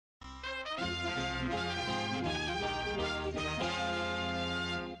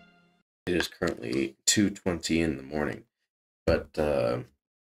It is currently 2:20 in the morning, but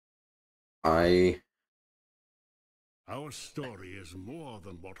I Our story is more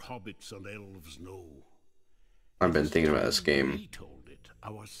than what hobbits and elves know. I've It been is thinking about this time game. we told it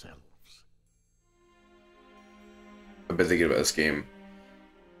ourselves. I've been thinking about this game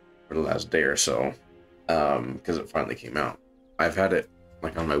for the last day or so, because it finally came out. I've had it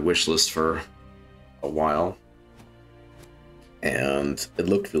like on my wish list for a while, and it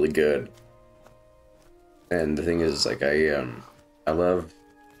looked really good. And the thing is, like, I love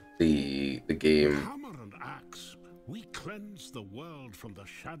the With game. hammer and axe, we cleanse the world from the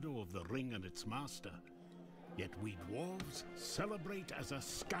shadow of the ring and its master. Yet we dwarves celebrate as a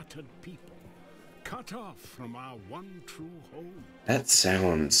scattered people, cut off from our one true home. That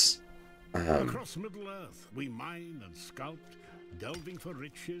sounds, Across Middle-earth, we mine and sculpt, delving for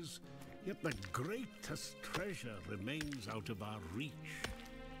riches, yet the greatest treasure remains out of our reach.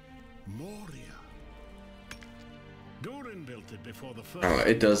 Moria. Durin built it before the first. oh,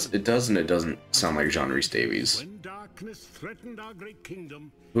 it does, and it doesn't sound like John Rhys Davies. When darkness threatened our great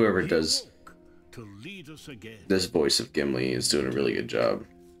kingdom, Whoever he does awoke to lead us again. this voice of Gimli is doing a really good job.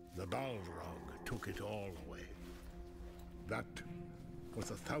 The Balrog took it all away. That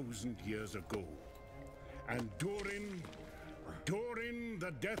was 1,000 years ago. And Durin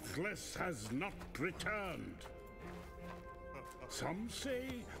the Deathless has not returned. Some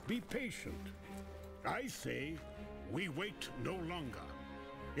say be patient. I say we wait no longer.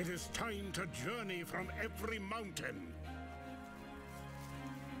 It is time to journey from every mountain.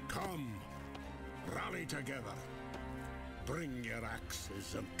 Come, rally together. Bring your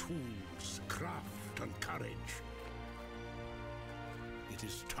axes and tools, craft and courage. It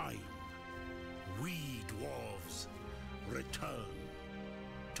is time. We dwarves return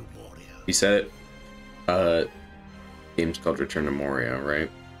to Moria. He said it. Game's called Return to Moria,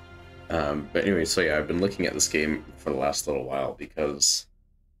 right? But anyway, so yeah, I've been looking at this game for the last little while because,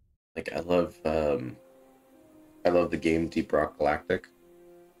 like, I love the game Deep Rock Galactic.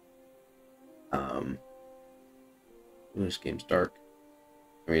 Ooh, this game's dark.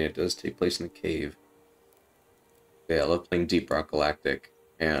 I mean, it does take place in a cave. Yeah, I love playing Deep Rock Galactic,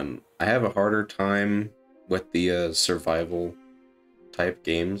 and I have a harder time with the survival type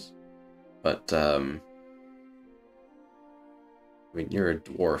games, but I mean, you're a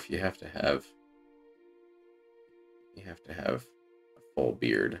dwarf. You have to have a full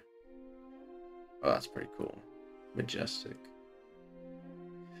beard. Oh, that's pretty cool. Majestic.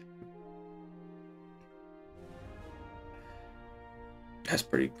 That's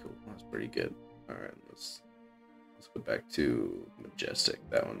pretty cool. That's pretty good. All right, let's go back to Majestic.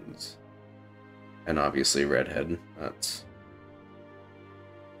 That one's, and obviously Redhead. That's,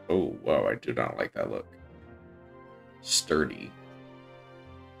 oh wow, I do not like that look. Sturdy.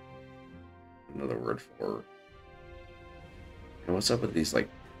 Another word for. And what's up with these like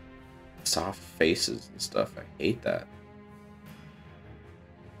soft faces and stuff? I hate that.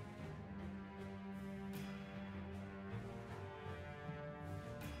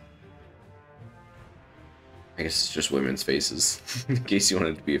 I guess it's just women's faces, in case you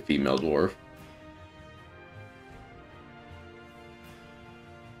wanted to be a female dwarf.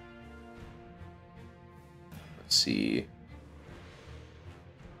 Let's see.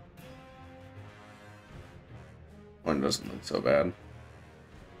 One doesn't look so bad.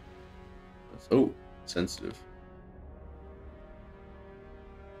 Oh, sensitive.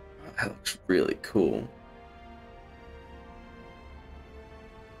 Oh, that looks really cool.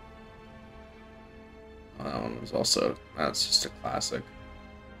 Oh, that one was also, that's just a classic.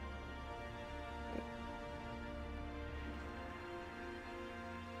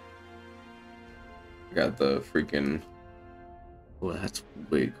 I got the freaking, oh, that's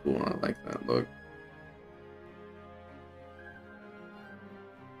way cool. I like that look.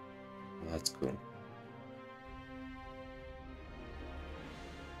 Oh, that's cool.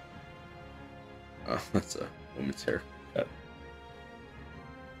 Oh, that's a woman's haircut.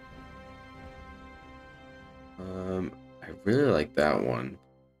 I really like that one,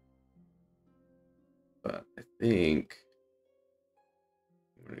 but I think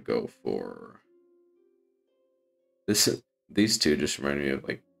I'm gonna go for this. These two just remind me of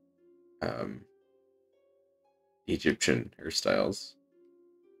like Egyptian hairstyles.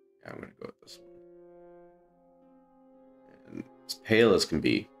 Yeah, I'm gonna go with this one. And as pale as can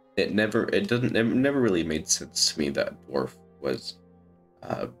be, it never really made sense to me that dwarf was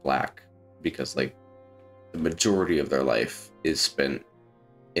black, because like the majority of their life is spent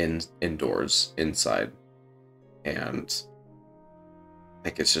indoors, inside, and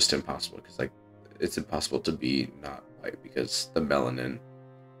like it's just impossible, because like it's impossible to be not white because the melanin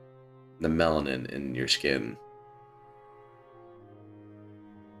in your skin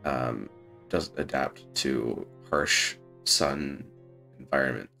doesn't adapt to harsh sun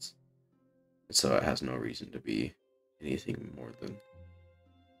environments, and so it has no reason to be anything more than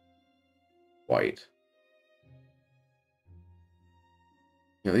white.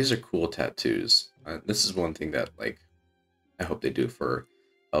 These are cool tattoos. This is one thing that, like, I hope they do for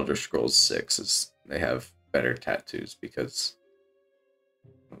Elder Scrolls 6 is they have better tattoos, because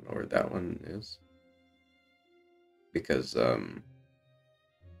I don't know where that one is. Because the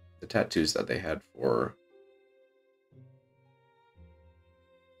tattoos that they had for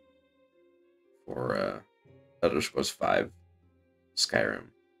Elder Scrolls 5 Skyrim,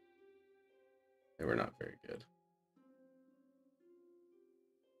 they were not very good.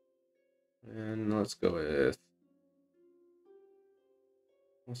 And let's go with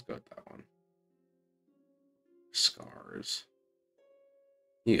that one. Scars.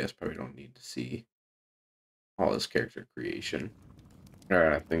 You guys probably don't need to see all this character creation.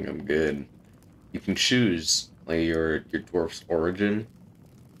 Alright, I think I'm good. You can choose like your dwarf's origin.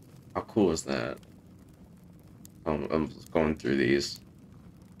 How cool is that? I'm just going through these.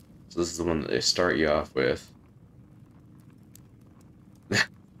 So this is the one that they start you off with.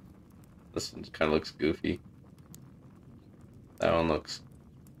 This one kind of looks goofy. That one looks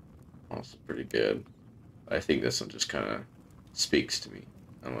also pretty good. I think this one just kind of speaks to me.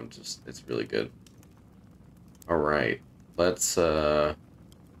 That one just, it's really good. Alright, let's, wait,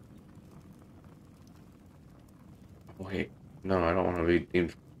 no, I don't want to be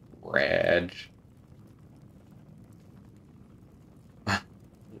named Raj.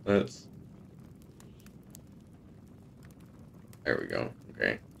 Let's, there we go,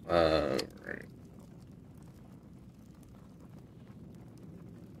 okay. Right.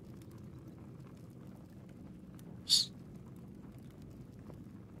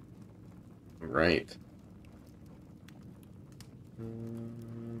 Right.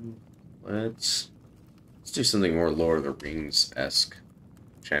 Let's do something more Lord of the Rings-esque,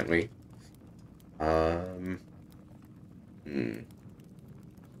 shan't we?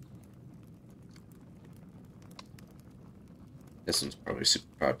 This one's probably super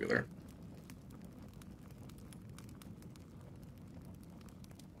popular.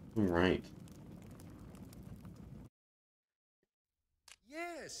 All right.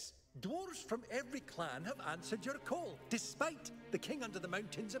 Yes, dwarves from every clan have answered your call, despite the King Under the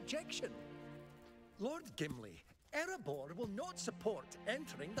Mountain's objection. Lord Gimli, Erebor will not support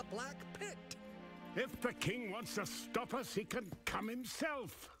entering the Black Pit. If the king wants to stop us, he can come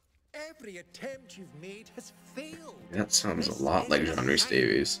himself. Every attempt you've made has failed. That sounds a lot like John Rhys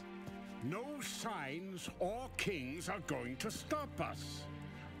Davies. No signs or kings are going to stop us.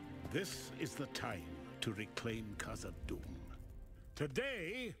 This is the time to reclaim Khazad-dûm.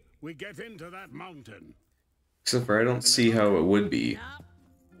 Today, we get into that mountain. Except for I don't see how it would be.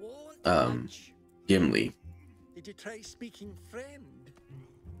 Gimli. Did you try speaking friend?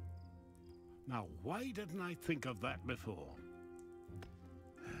 Now, why didn't I think of that before?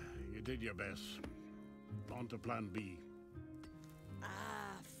 You did your best. On to plan B.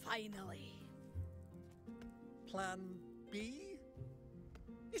 Ah, finally. Plan B?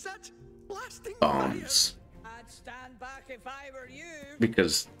 Is that blasting Bombs. fire? I'd stand back if I were you.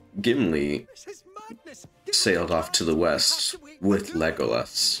 Because Gimli This is madness. sailed off to the west with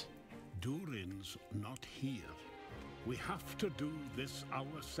Legolas. Durin's not here. We have to do this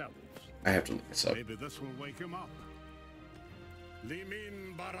ourselves. I have to look this up. Maybe this will wake him up.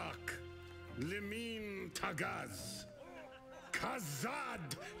 Limin Barak, Limin Tagaz,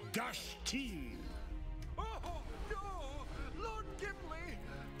 Khazad Dashtin. Oh, no! Lord Gimli,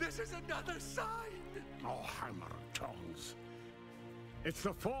 this is another sign! Oh, hammer of tongues. It's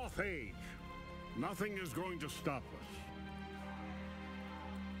the fourth age. Nothing is going to stop us.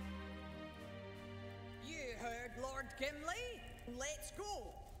 You heard Lord Gimli. Let's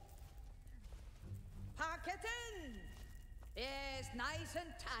go. Pack it in. Yes, nice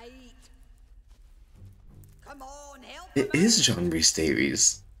and tight. Come on, help It them is out. John Rhys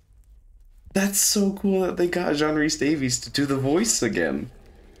Davies. That's so cool that they got John Rhys Davies to do the voice again.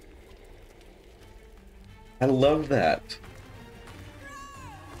 I love that.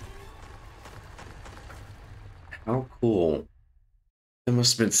 How cool. That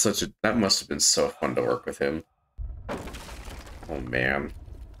must have been so fun to work with him. Oh man.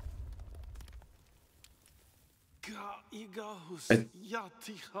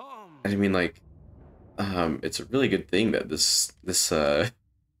 I mean, like, it's a really good thing that this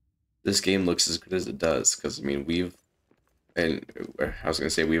game looks as good as it does, because I mean, we've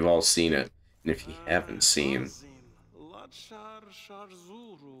all seen it And if you haven't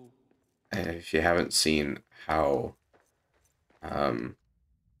seen how um,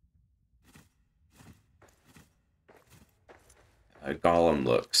 Gollum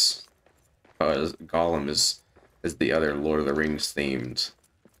looks, because Gollum is the other Lord of the Rings themed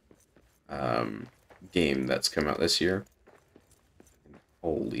um, game that's come out this year.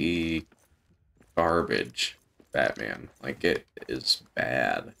 Holy garbage, Batman! Like, it is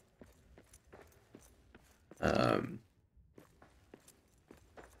bad.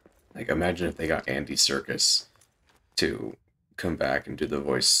 Like, imagine if they got Andy Serkis to come back and do the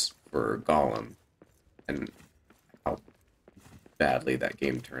voice for Gollum, and how badly that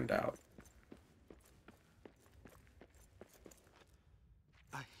game turned out.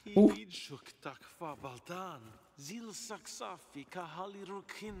 Ooh.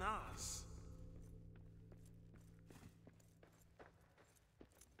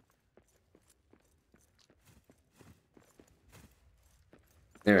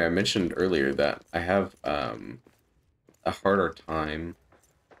 Anyway, I mentioned earlier that I have a harder time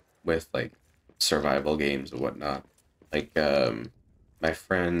with like survival games and whatnot. Like my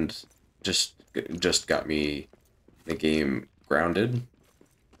friend just got me the game Grounded,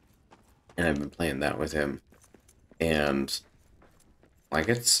 and I've been playing that with him, and like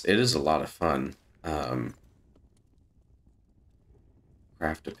it is a lot of fun.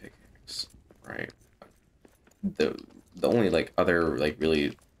 Craft a pickaxe, right? The the only like other like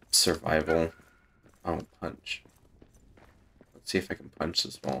really survival. Oh, punch. Let's see if I can punch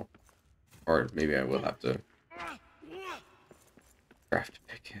this wall, or maybe I will have to craft a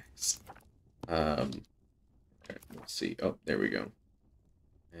pickaxe. Let's see. Oh, there we go.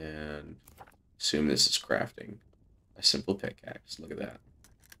 And assume this is crafting a simple pickaxe. Look at that.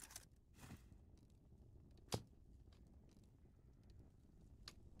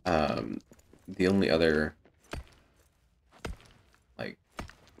 The only other like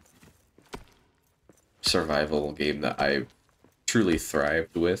survival game that I truly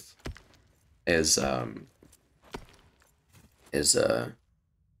thrived with is something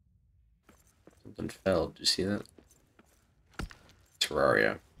fell. Did you see that?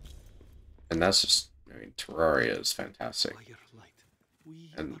 Terraria. And that's just, I mean, Terraria is fantastic.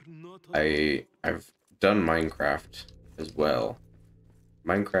 And I've done Minecraft as well.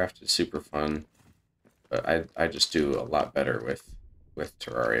 Minecraft is super fun, but I just do a lot better with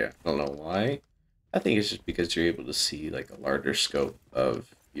Terraria. I don't know why. I think it's just because you're able to see like a larger scope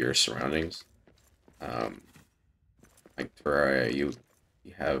of your surroundings. Like Terraria, you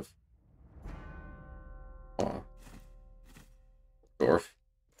have dwarf.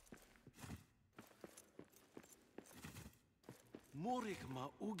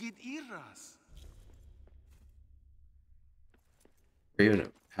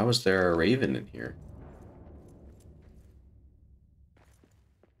 Raven, how is there a raven in here?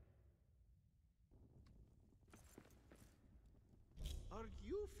 Are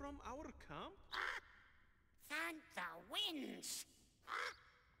you from our camp? Thank the winds!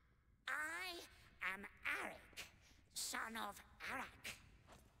 I am Arik, son of Arak.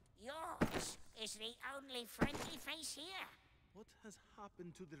 Yours is the only friendly face here. What has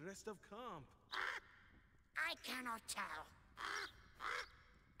happened to the rest of camp? I cannot tell.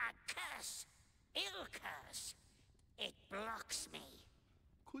 A curse, ill curse. It blocks me.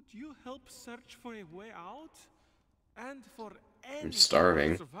 Could you help search for a way out? And for any I'm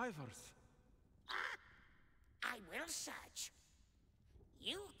starving. survivors? I will search.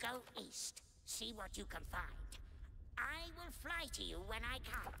 You go east, see what you can find. I will fly to you when I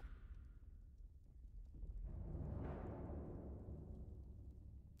come.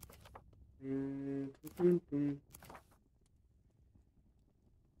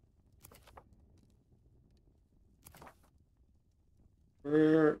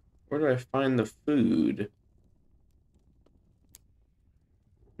 Where do I find the food?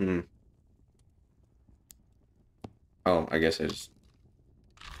 Oh, I guess I just...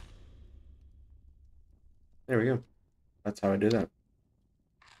 There we go. That's how I do that.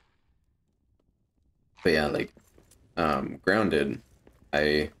 But yeah, like, Grounded,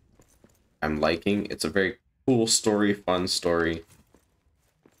 I'm liking. It's a very cool story, fun story.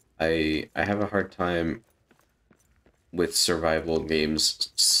 I have a hard time with survival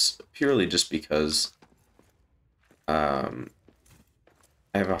games purely just because I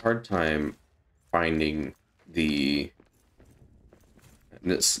have a hard time finding the...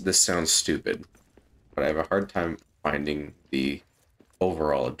 This sounds stupid, but I have a hard time finding the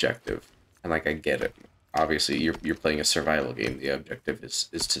overall objective. And like, I get it. Obviously, you're playing a survival game. The objective is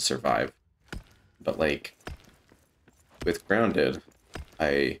to survive. But like with Grounded,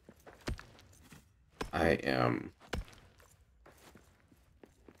 I I'm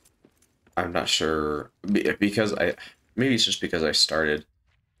not sure because maybe it's just because I started.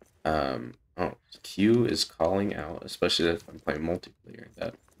 Oh, Q is calling out, especially if I'm playing multiplayer.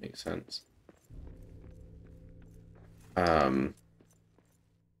 That makes sense. Um,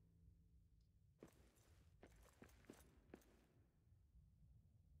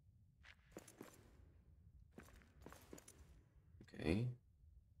 okay.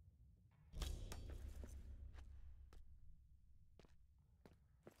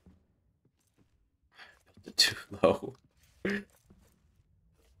 Built it too low.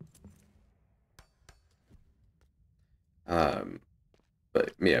 Um,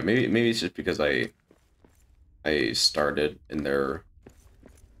 but yeah, maybe it's just because I started in their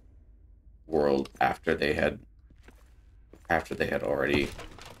world after they had already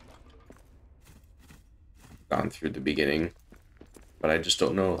gone through the beginning, but I just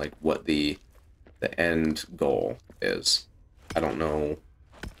don't know like what the end goal is. I don't know,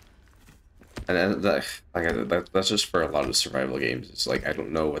 and that's just for a lot of survival games. It's like I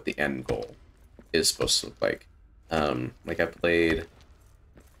don't know what the end goal is supposed to look like. Like I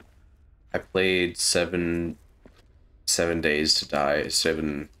played 7 days to die,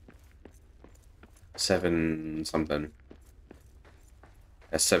 seven something.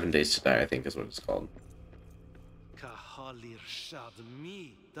 That's 7 days to die, I think is what it's called. Kahalir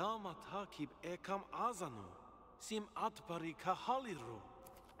Shadmi, Damat Hakib Ekam Azanu, Sim Atbari Kahaliru.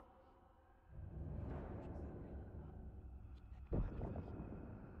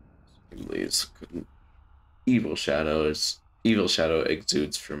 Please, couldn't. Evil shadow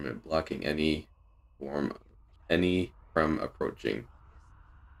exudes from it, blocking any from approaching.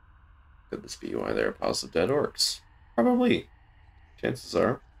 Could this be why there are piles of dead orcs? Probably. Chances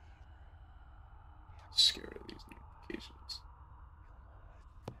are. Scared of these notifications.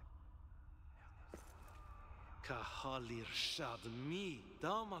 Kahalir Shadmi,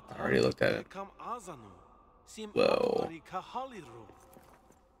 Damat I already looked at it. Ekam Azanu, Sim Well, Atbari Kahaliru.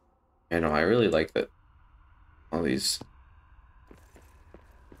 I know, I really like that all these.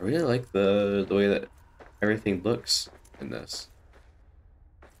 I really like the way that everything looks in this.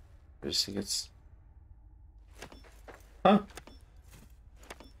 I just think it's. Huh?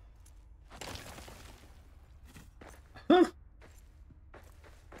 Huh?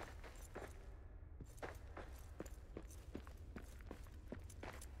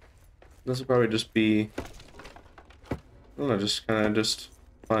 This will probably just be. I don't know, just kind of just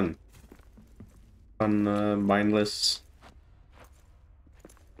fun. Fun, mindless.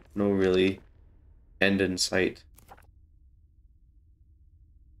 No really end in sight.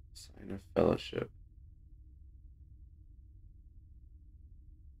 Sign of fellowship.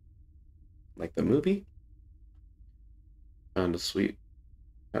 Like the movie? Found a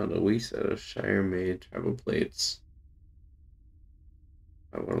wee set of Shire made travel plates.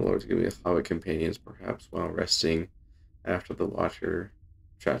 I want the Lord to give me a hobbit companions, perhaps while resting after the Watcher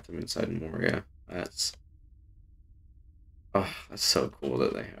trapped them inside Moria. That's so cool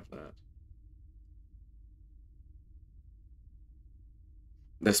that they have that.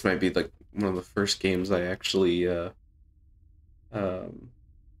 This might be like one of the first games I actually um one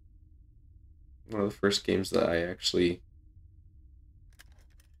of the first games that I actually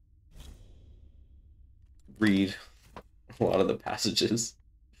read a lot of the passages.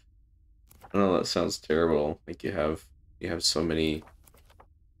 I know that sounds terrible. Like you have so many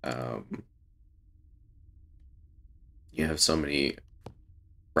um you have so many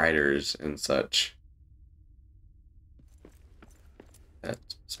writers and such that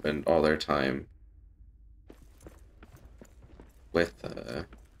spend all their time with Track 'em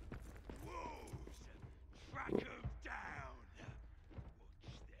down.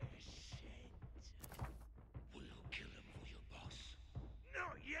 Watch their scent. We'll kill 'em for you, boss.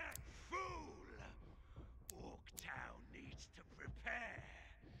 Not yet, fool. Orktown needs to prepare.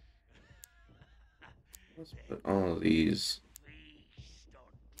 let's put all of these Feast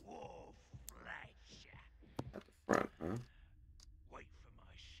on dwarf flesh. at the front, huh? Wait for my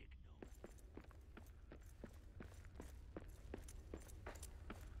signal.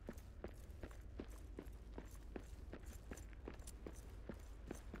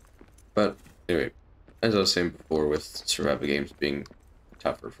 But anyway, as I was saying before, with survival games being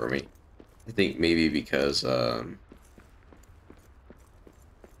tougher for me, I think maybe because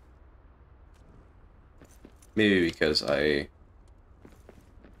I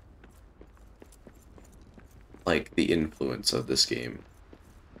like the influence of this game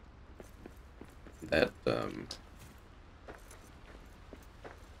that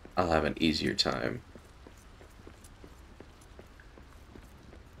I'll have an easier time.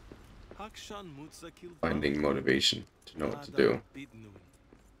 finding motivation to know what to do.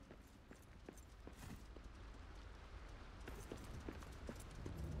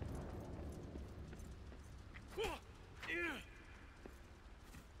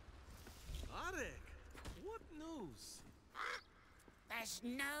 Arek, what news? There's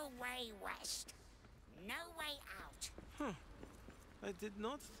no way west. No way out. I did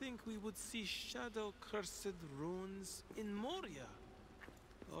not think we would see shadow-cursed ruins in Moria.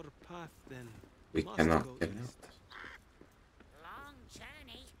 Our path, then, We must cannot go get east. out. Long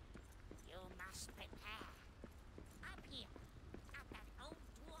journey. You must prepare. Up here, at that old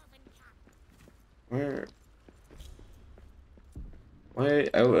dwarven camp. Where? Why?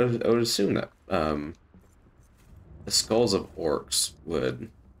 I would assume that the skulls of orcs would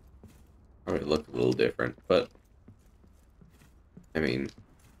probably look a little different, but I mean,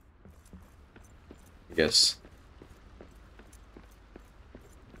 I guess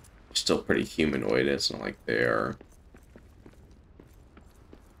they're still pretty humanoid. It's not like they are.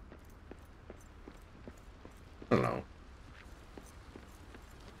 I don't know.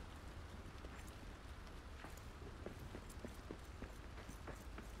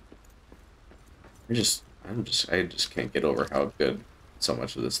 I just can't get over how good so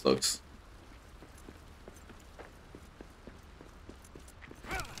much of this looks.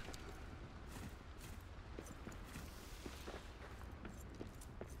 I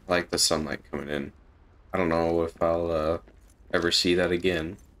like the sunlight coming in. I don't know if I'll ever see that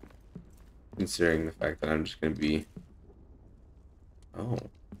again, considering the fact that I'm just gonna be. Oh,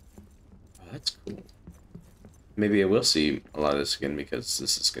 that's cool. Maybe I will see a lot of this again because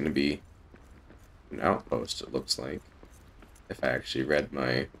this is gonna be an outpost, it looks like, if I actually read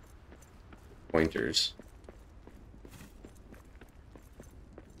my pointers.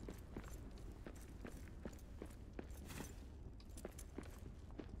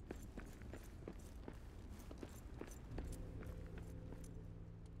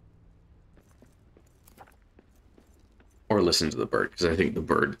 Or listen to the bird, because I think the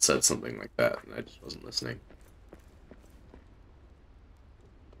bird said something like that, and I just wasn't listening.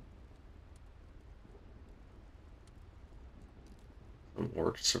 Some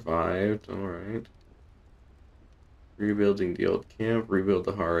orcs survived, alright. Rebuilding the old camp, rebuild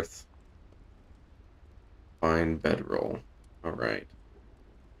the hearth. Find bedroll. Alright.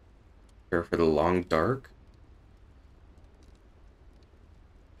 Prepare for the long dark.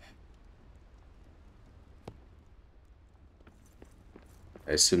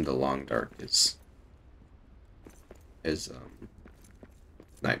 I assume the long dark is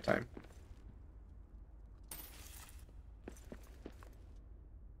nighttime.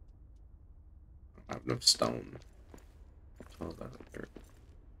 I have enough stone. Oh, that up there.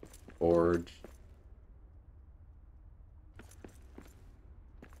 Forge.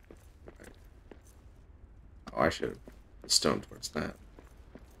 Okay. Oh, I should have put stone towards that.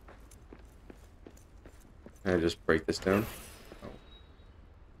 Can I just break this down?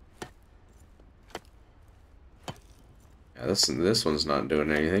 Yeah, this one's not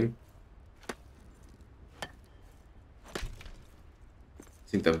doing anything. I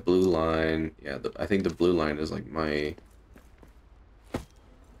think the blue line, yeah, I think the blue line is like my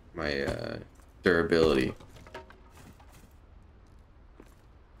durability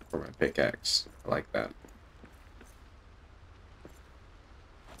for my pickaxe. I like that.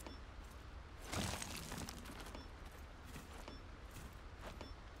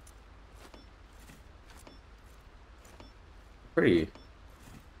 Pretty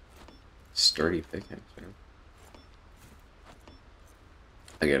sturdy pickaxe, man.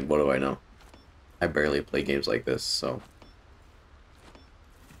 Again, what do I know? I barely play games like this, so.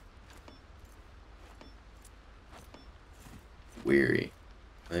 Weary.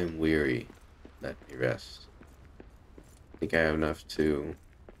 I'm weary. Let me rest. I think I have enough to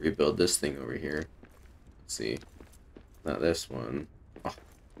rebuild this thing over here. Let's see. Not this one. Oh,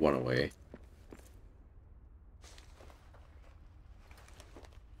 one away.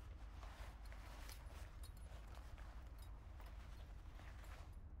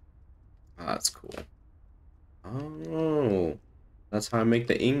 Oh, that's cool. Oh, that's how I make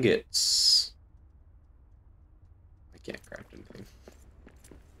the ingots. I can't craft anything.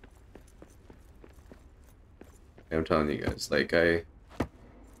 I'm telling you guys, like I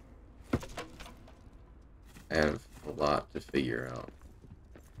have a lot to figure out,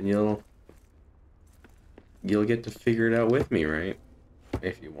 and you'll get to figure it out with me, right?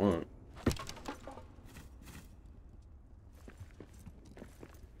 If you want.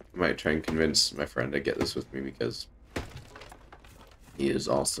 I might try and convince my friend to get this with me because he is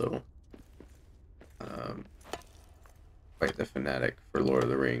also quite the fanatic for Lord of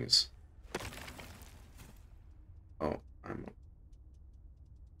the Rings. Oh, I'm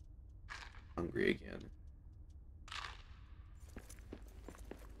hungry again.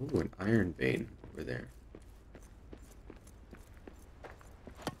 Ooh, an iron vein over there.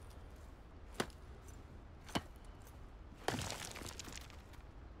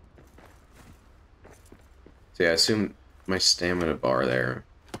 See, I assume my stamina bar there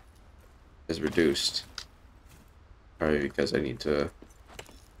is reduced. Probably because I need to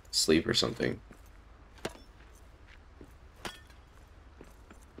sleep or something.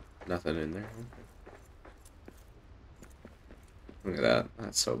 Nothing in there. Okay. Look at that.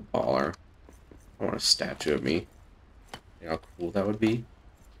 That's so baller. I want a statue of me. You know how cool that would be?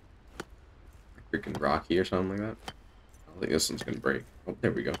 Like freaking Rocky or something like that. I don't think this one's gonna break. Oh,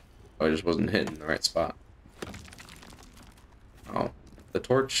 there we go. Oh, I just wasn't hitting the right spot. Oh, the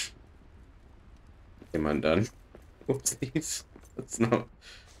torch came undone. Whoopsies. That's not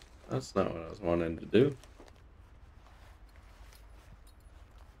what I was wanting to do.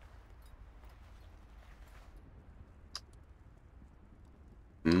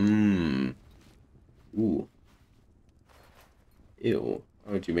 Mmm. Ooh. Ew.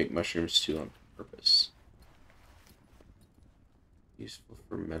 Why would you make mushroom stew on purpose? Useful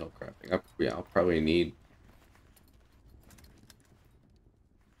for metal crafting. Yeah, I'll probably need.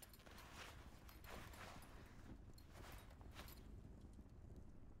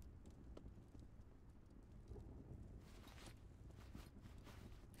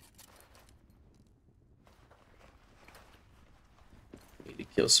 Need to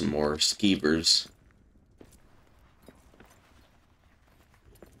kill some more skeevers.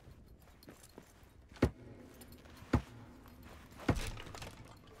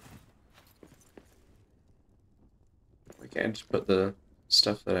 I can't just put the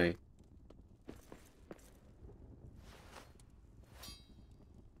stuff that I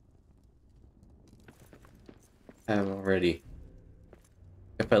have already.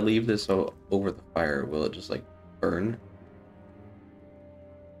 If I leave this over the fire, will it just like burn?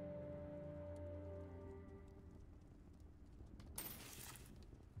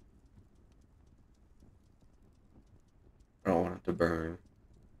 I don't want it to burn.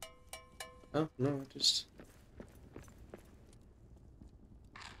 Oh, no, just...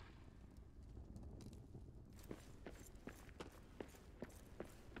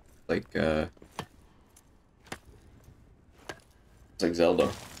 Like, it's like Zelda.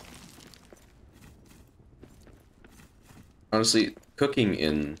 Honestly, cooking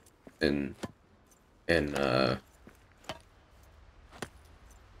in,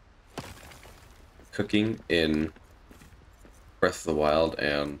 cooking in Breath of the Wild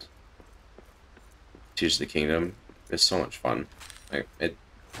and Tears of the Kingdom is so much fun. Like, it's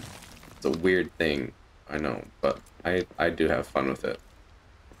a weird thing, I know, but I do have fun with it.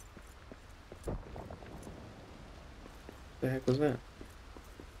 What the heck was that?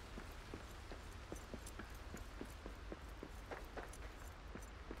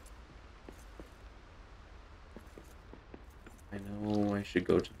 I know I should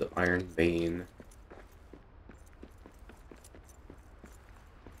go to the Iron Vein.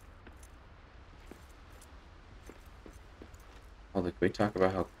 Oh, like, we talk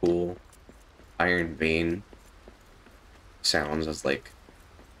about how cool Iron Vein sounds as, like,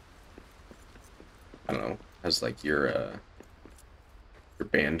 I don't know, as like your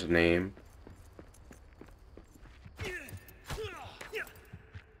band name.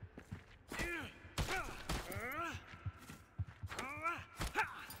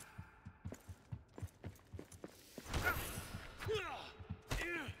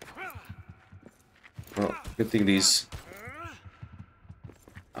 Well, good thing these...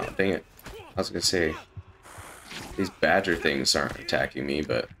 Oh, dang it. I was gonna say, these badger things aren't attacking me,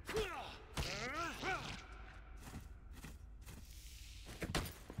 but...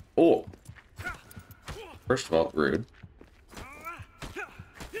 Oh! First of all, rude.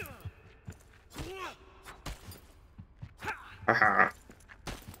 Haha!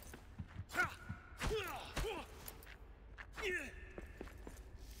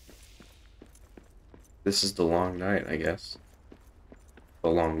 This is the long night, I guess. The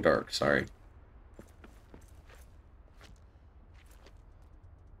long dark, sorry.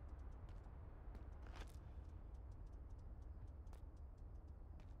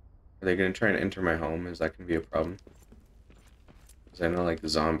 Are they gonna try and enter my home? Is that gonna be a problem? Because I know, like,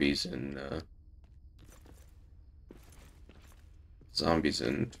 zombies in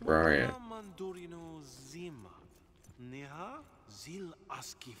Terraria.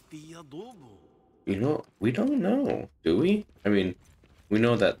 You know, we don't know, do we? I mean, we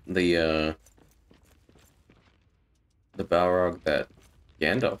know that the Balrog that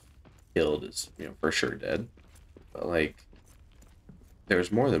Gandalf killed is, you know, for sure dead. But, like,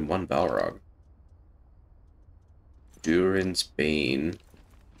 there's more than one Balrog. Durin's Bane.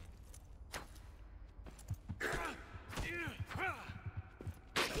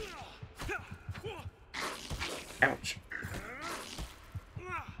 Ouch.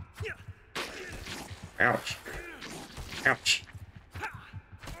 Ouch. Ouch.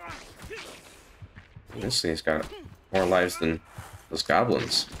 This thing's got more lives than those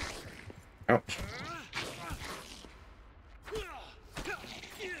goblins. Ouch.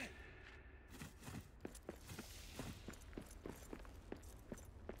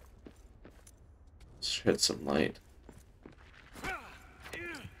 Shed some light.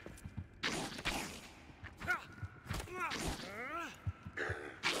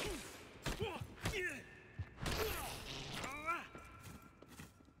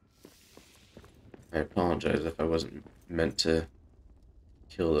 I apologize if I wasn't meant to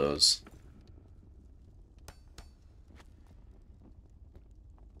kill those.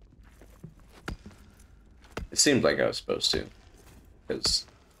 It seemed like I was supposed to, because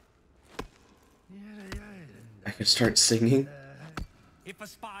I could start singing. If a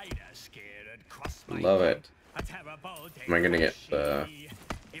spider scared across my Love it. a terrible day Am I gonna get if a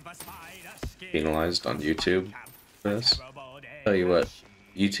spider scared penalized on YouTube for this? terrible day Tell you what,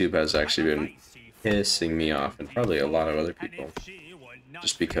 YouTube has actually been pissing me off, and probably a lot of other people,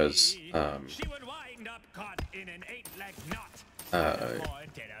 just because she would wind up caught in an 8-leg knot.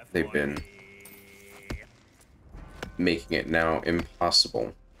 they've been making it now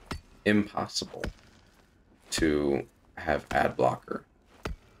impossible to have ad blocker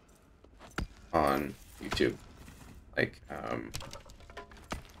on YouTube. Like,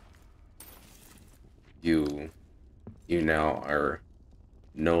 you now are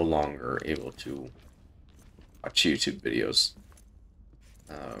no longer able to watch YouTube videos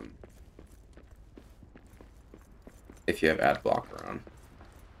if you have ad blocker on.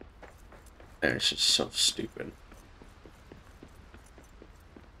 And it's just so stupid.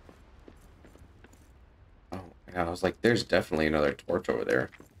 Oh, and I was like, there's definitely another torch over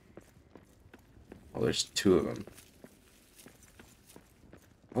there. Oh, there's two of them.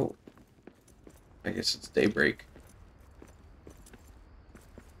 Oh, I guess it's daybreak.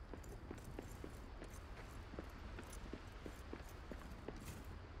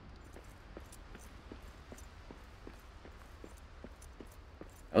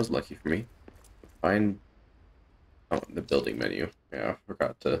 That was lucky for me. Find... Oh, the building menu. Yeah, I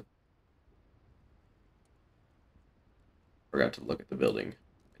forgot to look at the building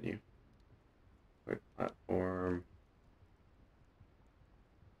menu. Wait, platform.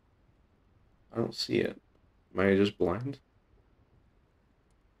 I don't see it. Am I just blind?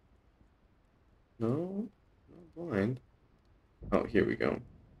 No, not blind. Oh, here we go.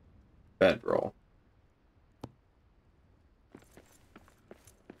 Bedroll.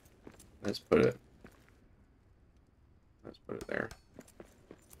 Let's put it there.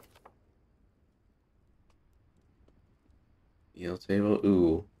 Meal table.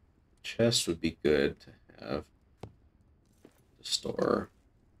 Ooh, chest would be good to have to store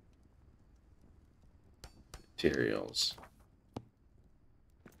materials.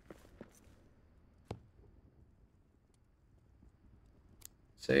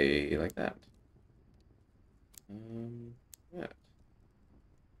 Say like that. That.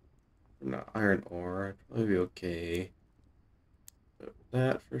 Not iron ore. I'd probably be okay. But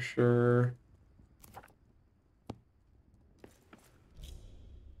that for sure.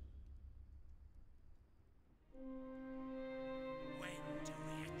 When do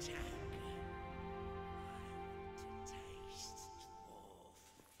we attack? I want to taste dwarf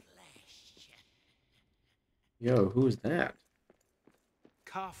flesh. Yo, who's that?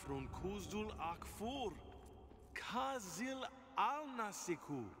 Kafrun Kuzdul Akfur. Kazil Al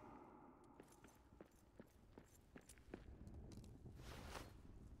Nasikur.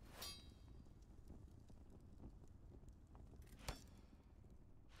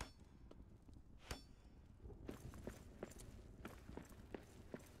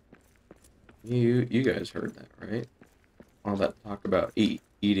 You guys heard that, right? All that talk about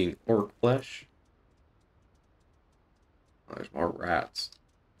eating orc flesh. Oh, there's more rats.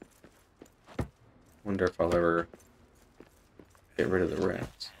 Wonder if I'll ever get rid of the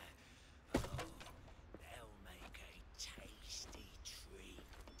rats. They'll make a tasty treat.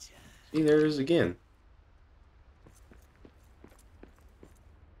 See, there it is again.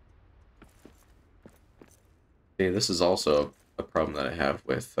 Okay, this is also a problem that I have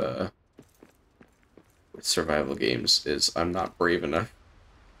with survival games, is I'm not brave enough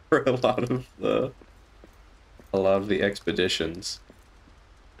for a lot of the expeditions.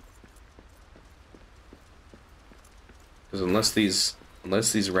 Because unless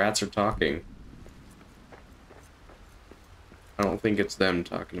these rats are talking, I don't think it's them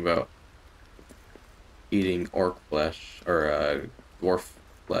talking about eating orc flesh or dwarf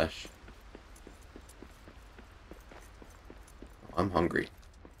flesh. Oh, I'm hungry.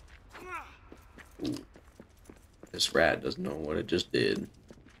 Ooh. This rat doesn't know what it just did.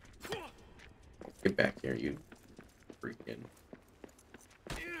 Get back here, you freaking.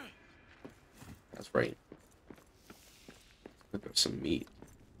 That's right. Let's cook up some meat.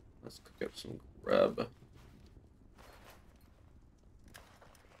 Let's cook up some grub.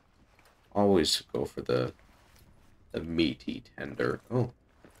 Always go for the meaty tender. Oh.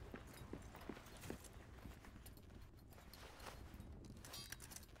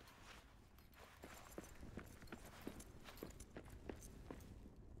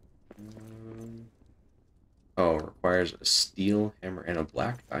 Oh, requires a steel hammer and a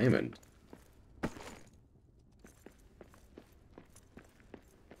black diamond.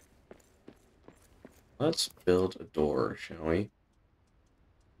 Let's build a door, shall we?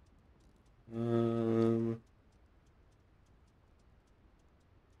 Wood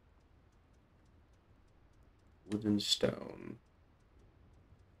and stone.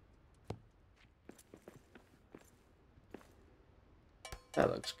 That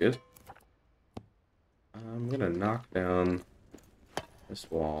looks good. I'm gonna knock down this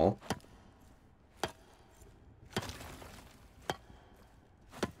wall.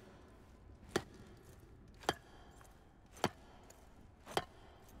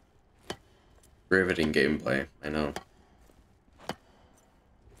 Riveting gameplay, I know.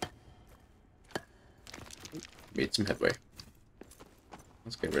 Made some headway.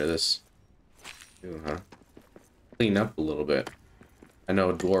 Let's get rid of this. Ooh, huh? Clean up a little bit. I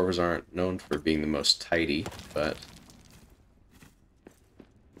know dwarves aren't known for being the most tidy, but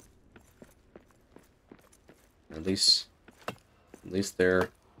at least they're.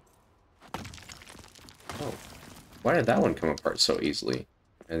 Oh, why did that one come apart so easily,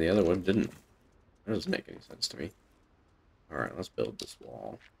 and the other one didn't? That doesn't make any sense to me. All right, let's build this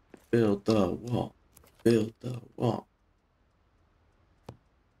wall. Build the wall. Build the wall.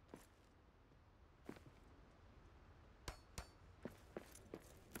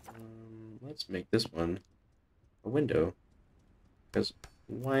 Let's make this one a window, because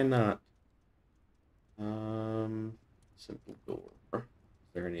why not? Simple door. Is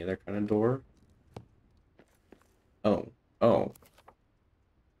there any other kind of door? Oh.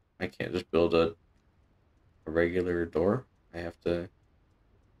 I can't just build a regular door. I have to.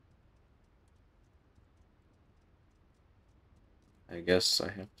 I guess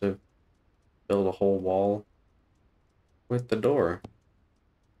I have to build a whole wall with the door.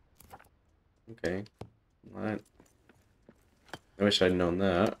 Okay. I wish I'd known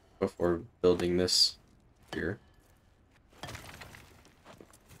that before building this here.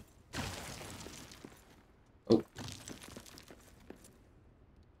 Oh.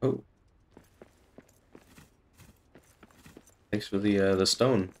 Oh. Thanks for the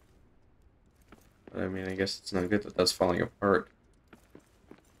stone. I mean, I guess it's not good that that's falling apart.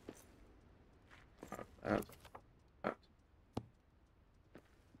 That.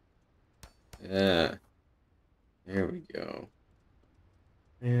 Yeah. There we go.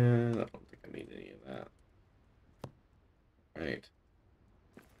 And I don't think I need any of that. Right.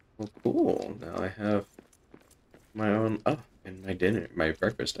 Well, cool. Now I have my own. Oh, and my dinner, my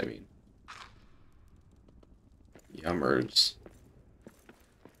breakfast, I mean. Yummers.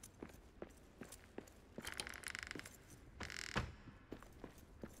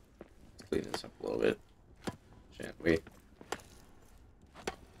 Let's clean this up a little bit, shan't we?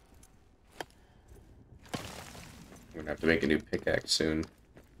 I'm gonna have to make a new pickaxe soon.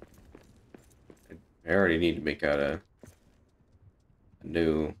 I already need to make out a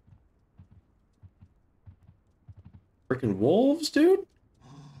new. Freaking wolves, dude!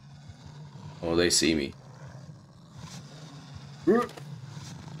 Oh, they see me.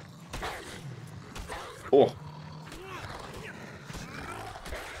 Oh.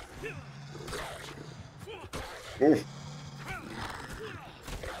 Oh.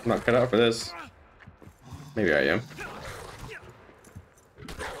 I'm not cut out for this. Maybe I am.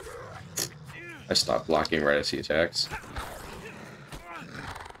 I stopped blocking right as he attacks.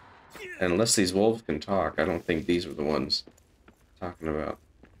 And unless these wolves can talk, I don't think these were the ones talking about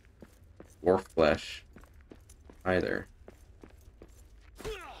dwarf flesh either.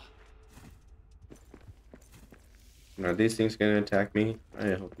 Are these things going to attack me? I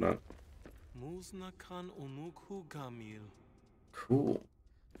hope not. Cool.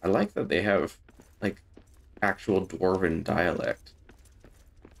 I like that they have, like, actual dwarven dialect.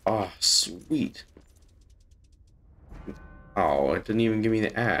 Oh, sweet. Oh, it didn't even give me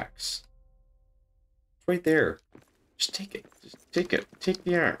the axe. It's right there. Just take it. Just take it. Take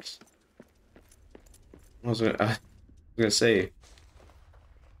the axe. I was gonna say,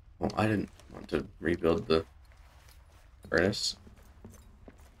 well, I didn't want to rebuild the furnace.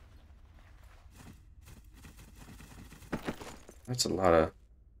 That's a lot of...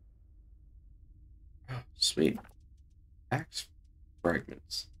 Oh, sweet. Axe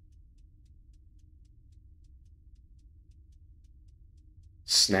fragments.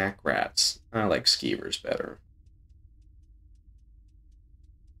 Snack rats. I like skeevers better.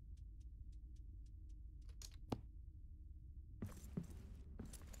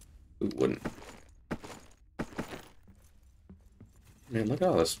 Who wouldn't? Man, look at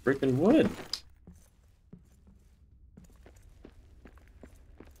all this freaking wood.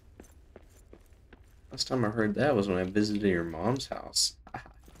 Last time I heard that was when I visited your mom's house.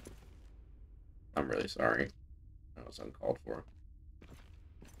 I'm really sorry. That was uncalled for.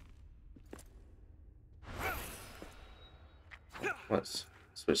 Let's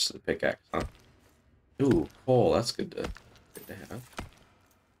switch to the pickaxe, huh? Ooh, coal. That's good to have.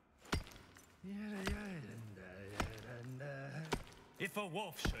 If a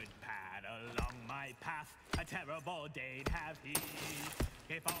wolf should pad along my path, a terrible day'd have he.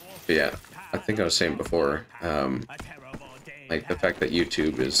 If a wolf But yeah, should I think I was saying before, like the fact that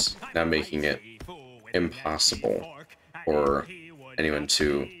YouTube is now making it impossible for anyone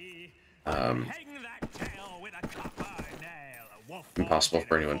to, impossible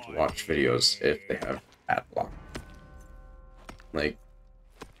for anyone to watch videos if they have ad block. Like,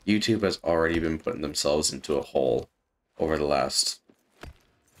 YouTube has already been putting themselves into a hole over the last,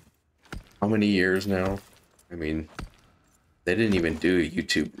 how many years now? I mean, they didn't even do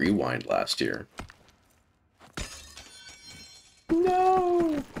YouTube Rewind last year.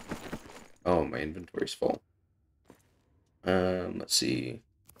 No! Oh, my inventory's full. Let's see.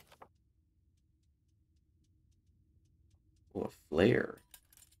 Oh, a flare.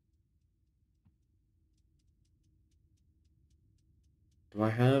 Do I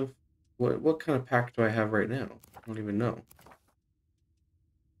have... What kind of pack do I have right now? I don't even know.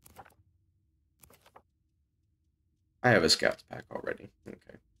 I have a scouts pack already.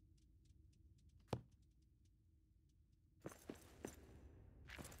 Okay.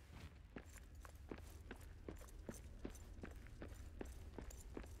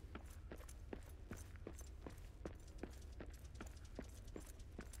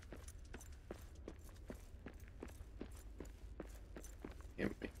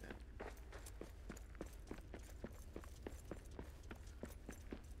 Can't make that.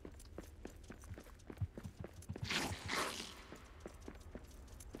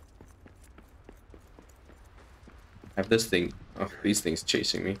 I have this thing. Oh, these things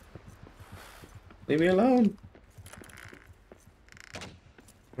chasing me. Leave me alone.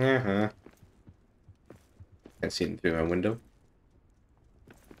 Uh-huh. Can't see them through my window.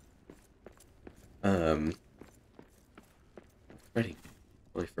 Ready.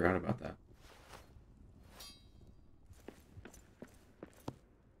 Totally forgot about that.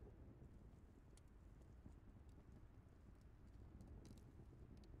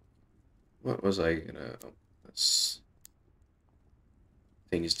 What was I gonna... Oh, that's...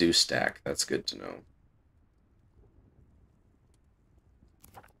 Things do stack. That's good to know.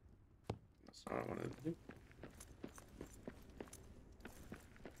 That's not what I wanted to do.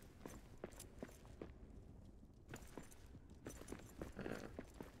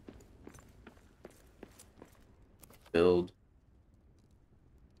 Build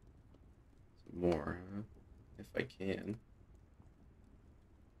some more, huh? If I can.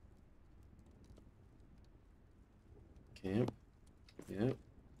 Camp. Yep.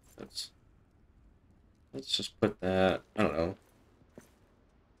 Let's just put that, I don't know.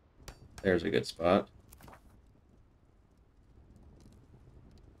 There's a good spot.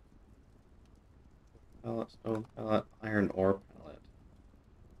 Pellet, stone pellet, iron ore pellet.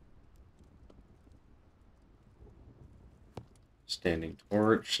 Standing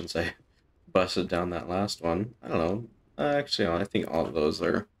torch, since I busted down that last one. I don't know. Actually, I think all of those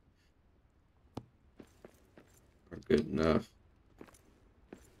are good enough.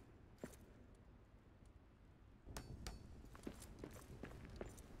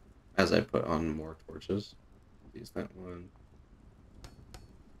 As I put on more torches. Use that one.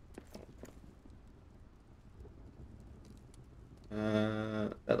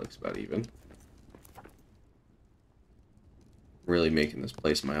 That looks about even. Really making this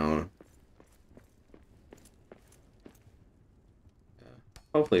place my own.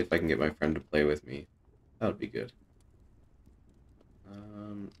 Hopefully if I can get my friend to play with me, that would be good.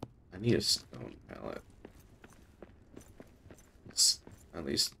 I need a stone pallet. At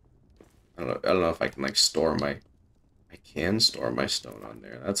least, I don't know if I can, like, store my... I can store my stone on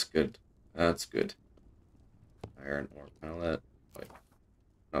there. That's good. That's good. Iron ore pallet. Wait.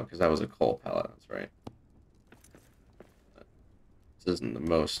 No, because that was a coal pallet. That's right. This isn't the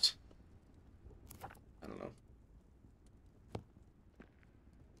most... I don't know.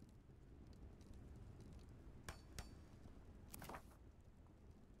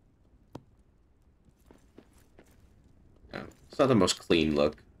 Yeah, it's not the most clean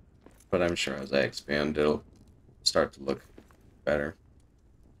look, but I'm sure as I expand, it'll start to look better.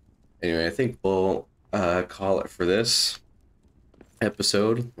 Anyway, I think we'll call it for this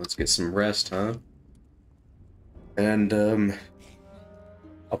episode. Let's get some rest, huh? And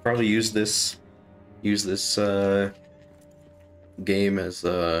I'll probably use this game as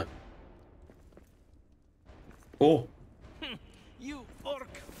oh, You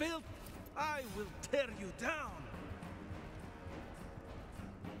orc filth! I will tear you down!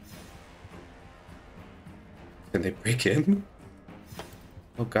 can they break in?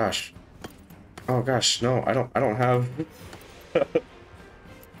 Oh gosh. Oh gosh, no, I don't have I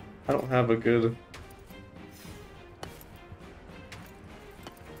don't have a good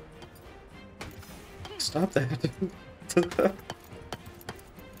stop that.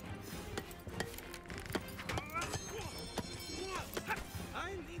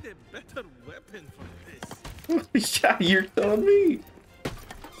 I need a better weapon for this. Yeah, you're telling me.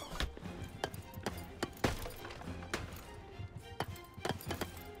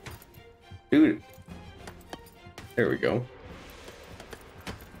 Dude. There we go.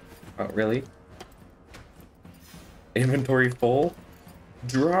 Oh, really? Inventory full?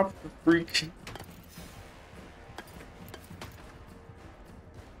 Drop the freak.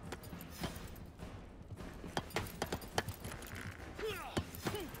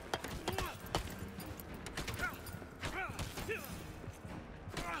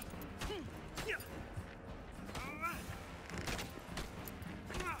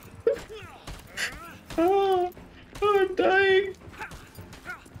 Oh, I'm dying.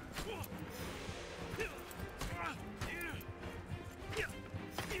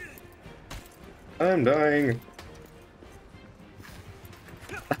 I'm dying.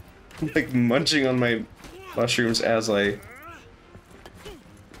 I'm like munching on my mushrooms as I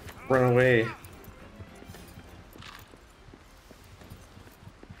run away.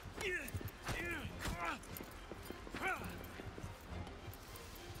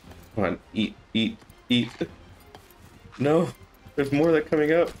 Come on, eat, eat, eat. No, there's more that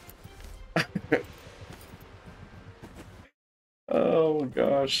coming up. Oh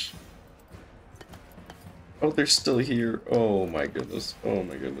gosh. Oh, they're still here. Oh my goodness. Oh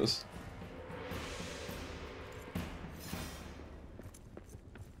my goodness.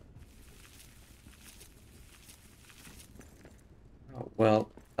 Oh, well,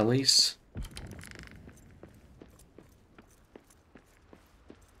 at least.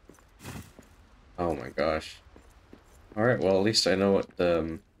 Oh my gosh. Alright, well, at least I know what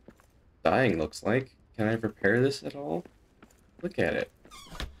dying looks like. Can I repair this at all? Look at it.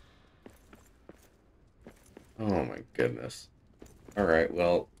 Oh my goodness. Alright,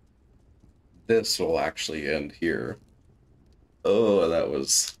 well, this will actually end here. Oh, that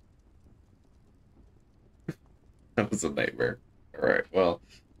was that was a nightmare. Alright, well,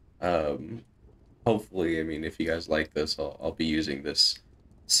 hopefully, I mean, if you guys like this, I'll be using this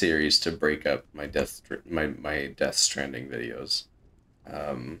series to break up my my Death Stranding videos.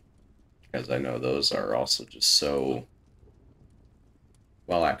 Because I know those are also just so...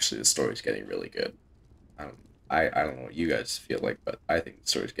 Well, actually, the story's getting really good. I don't know what you guys feel like, but I think the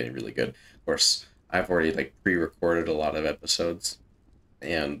story's getting really good. Of course, I've already, like, pre-recorded a lot of episodes,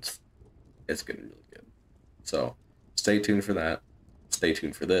 and it's getting really good. So, stay tuned for that. Stay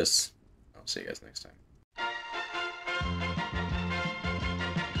tuned for this. I'll see you guys next time.